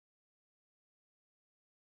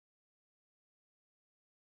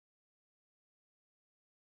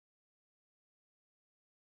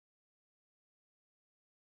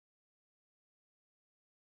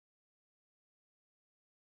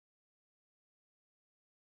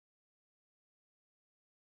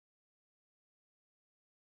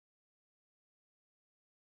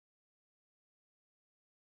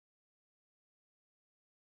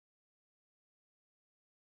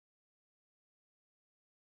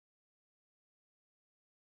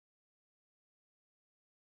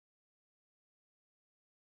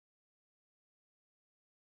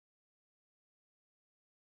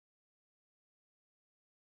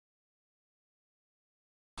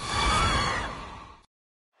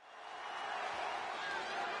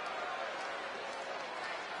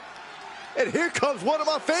And here comes one of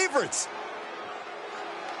my favorites.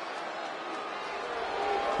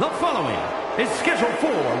 The following is scheduled for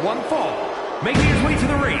one fall, making his way to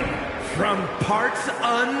the ring from parts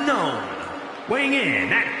unknown, weighing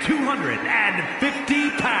in at 250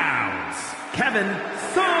 pounds, Kevin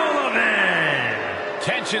Sullivan.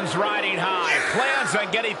 Tensions riding high, plans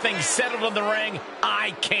on getting things settled in the ring. I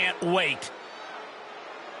can't wait.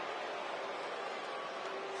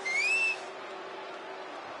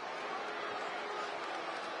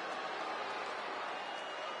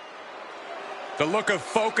 The look of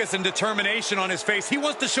focus and determination on his face. He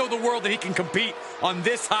wants to show the world that he can compete on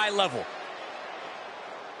this high level.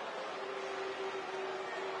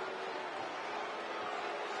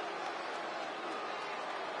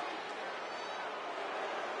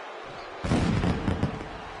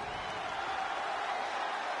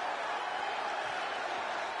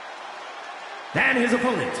 And his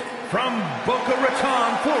opponent from Boca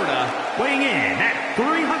Raton, Florida, weighing in at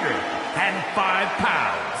 305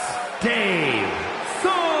 pounds, Dave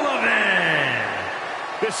Sullivan.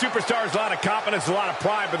 This superstar has a lot of confidence, a lot of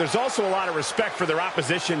pride, but there's also a lot of respect for their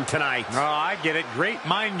opposition tonight. Oh, I get it. Great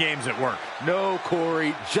mind games at work. No,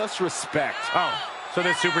 Corey, just respect. Oh, so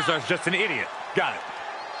this superstar's just an idiot. Got it.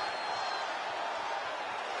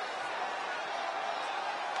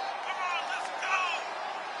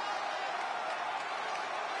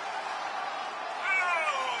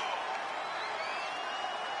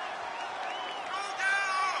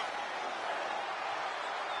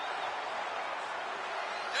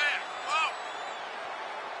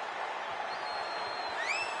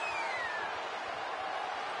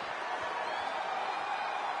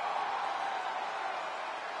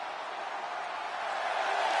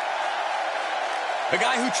 A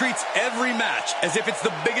guy who treats every match as if it's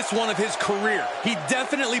the biggest one of his career. He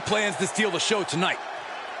definitely plans to steal the show tonight.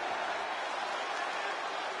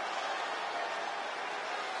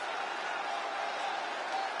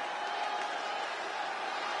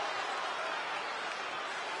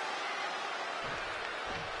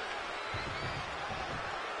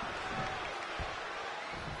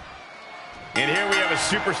 And here we have a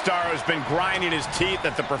superstar who's been grinding his teeth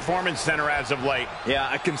at the Performance Center as of late.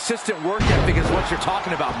 Yeah, a consistent work ethic is what you're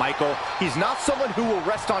talking about, Michael. He's not someone who will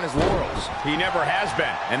rest on his laurels. He never has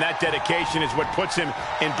been, and that dedication is what puts him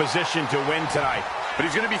in position to win tonight. But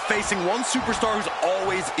he's going to be facing one superstar who's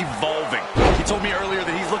always evolving. He told me earlier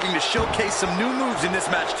that he's looking to showcase some new moves in this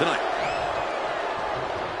match tonight.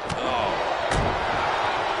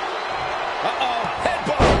 Uh-oh,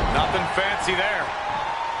 headbutt. Nothing fancy there.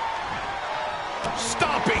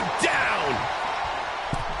 Stomping down.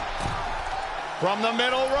 From the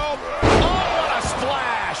middle rope. Oh, what a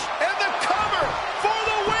splash. And the cover for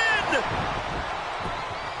the win.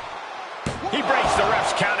 He breaks the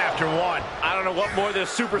ref's count after one. I don't know what more this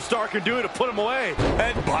superstar can do to put him away.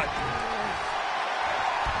 Headbutt.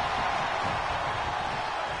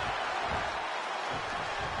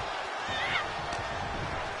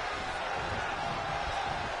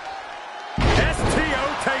 STO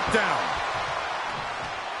takedown.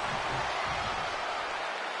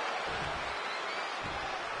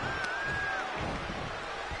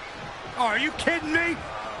 Oh, are you kidding me?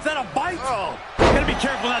 Is that a bite? Oh. You gotta be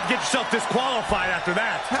careful not to get yourself disqualified after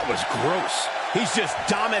that. That was gross. He's just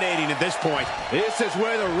dominating at this point. This is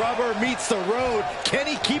where the rubber meets the road. Can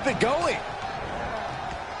he keep it going?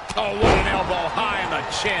 Oh, what an elbow high on the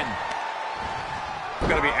chin. It's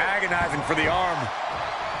going to be agonizing for the arm.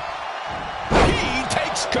 He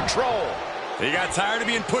takes control. He got tired of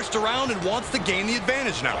being pushed around and wants to gain the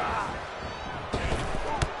advantage now.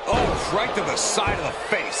 Oh, right to the side of the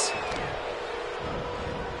face.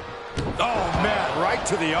 Oh, man, right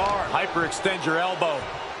to the arm. Hyperextend your elbow.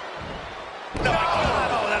 No,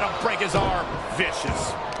 oh, that'll break his arm.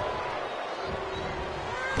 Vicious.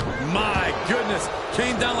 My goodness,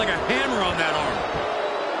 came down like a hammer on that arm.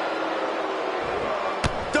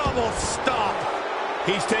 Double stop.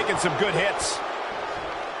 He's taking some good hits.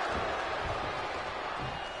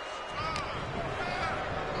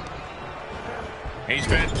 He's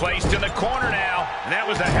been placed in the corner now. And that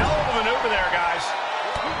was a hell of a maneuver there, guys.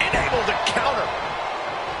 And able to counter.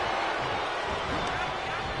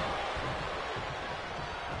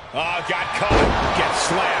 Oh, got caught. Gets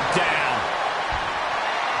slammed down.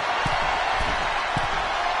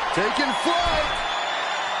 Taking flight.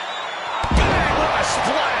 Bang, what a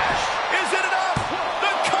splash. Is it enough?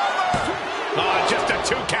 The cover. Oh, just a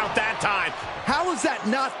 2 count that time. How is that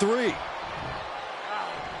not 3?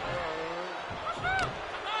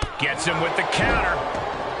 Gets him with the counter.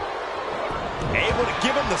 Able to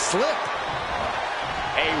give him the slip.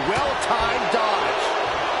 A well-timed dodge.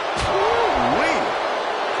 Ooh-wee.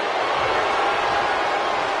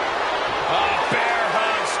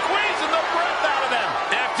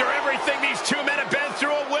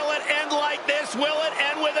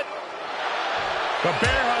 it. The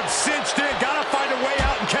bear hug cinched in. Gotta find a way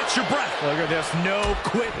out and catch your breath. Look at this. No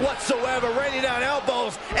quit whatsoever. Raining down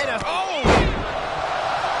elbows. And a... Oh!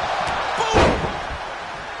 Boom!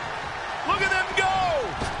 Look at them go!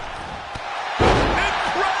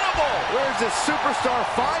 Incredible! Where's this superstar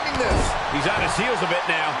finding this? He's on his heels a bit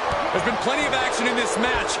now. There's been plenty of action in this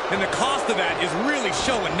match, and the cost of that is really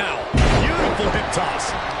showing now. Beautiful hip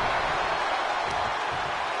toss.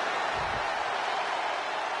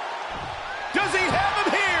 Does he have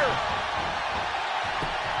him here?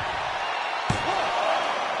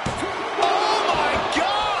 Oh my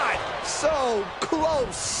God! So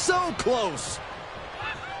close, so close.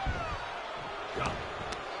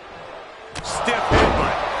 Stiff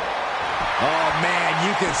headbutt. Oh man,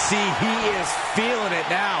 you can see he is feeling it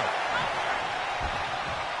now.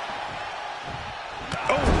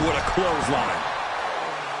 Oh, what a clothesline.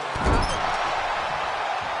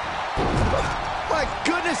 My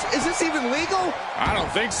goodness, is this even legal? I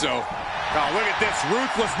don't think so. Oh, look at this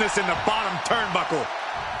ruthlessness in the bottom turnbuckle.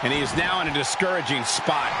 And he is now in a discouraging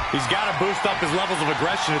spot. He's got to boost up his levels of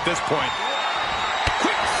aggression at this point.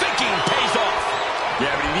 Quick thinking pays off.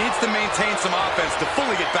 Yeah, but he needs to maintain some offense to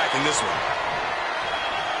fully get back in this one.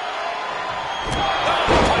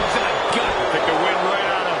 Punch to the gut. Took the wind right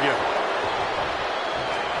out of you.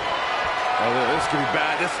 Oh, this could be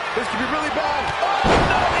bad. This could be really bad. Oh,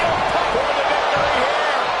 no, for the victory here.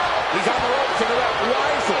 He's on the ropes and the ref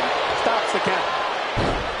wisely stops the count.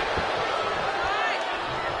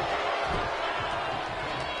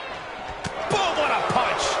 Boom, what a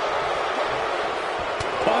punch.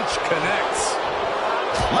 Punch connects.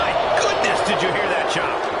 My goodness, did you hear that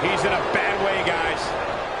chop? He's in a bad way, guys.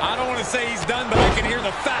 I don't want to say he's done, but I can hear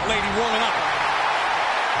the fat lady rolling up.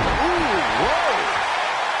 Ooh, whoa.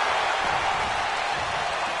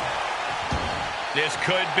 This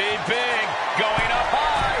could be big. Going up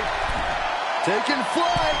high. Taking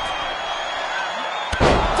flight.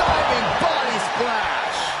 Diving body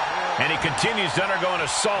splash. And he continues to undergo an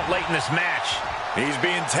assault late in this match. He's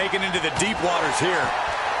being taken into the deep waters here.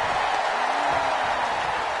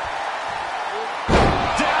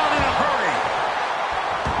 Down in a hurry.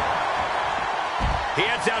 He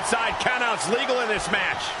heads outside. Countouts legal in this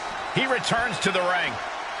match. He returns to the ring.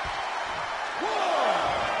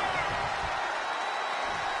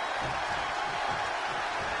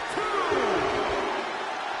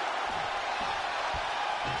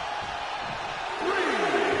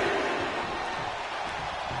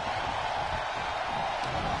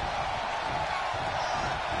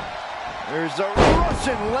 There's a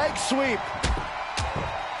Russian leg sweep.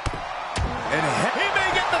 And he may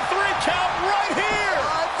get the 3 count right here.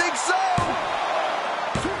 I think so.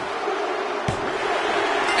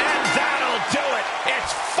 And that'll do it.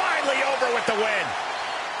 It's finally over with the win.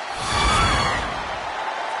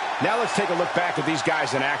 Now let's take a look back at these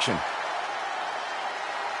guys in action.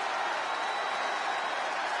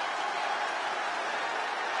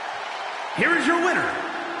 Here is your winner,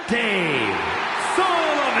 Dave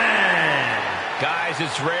Sullivan. Guys,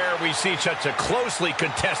 it's rare we see such a closely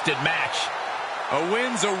contested match. A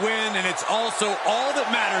win's a win, and it's also all that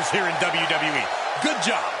matters here in WWE. Good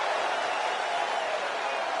job.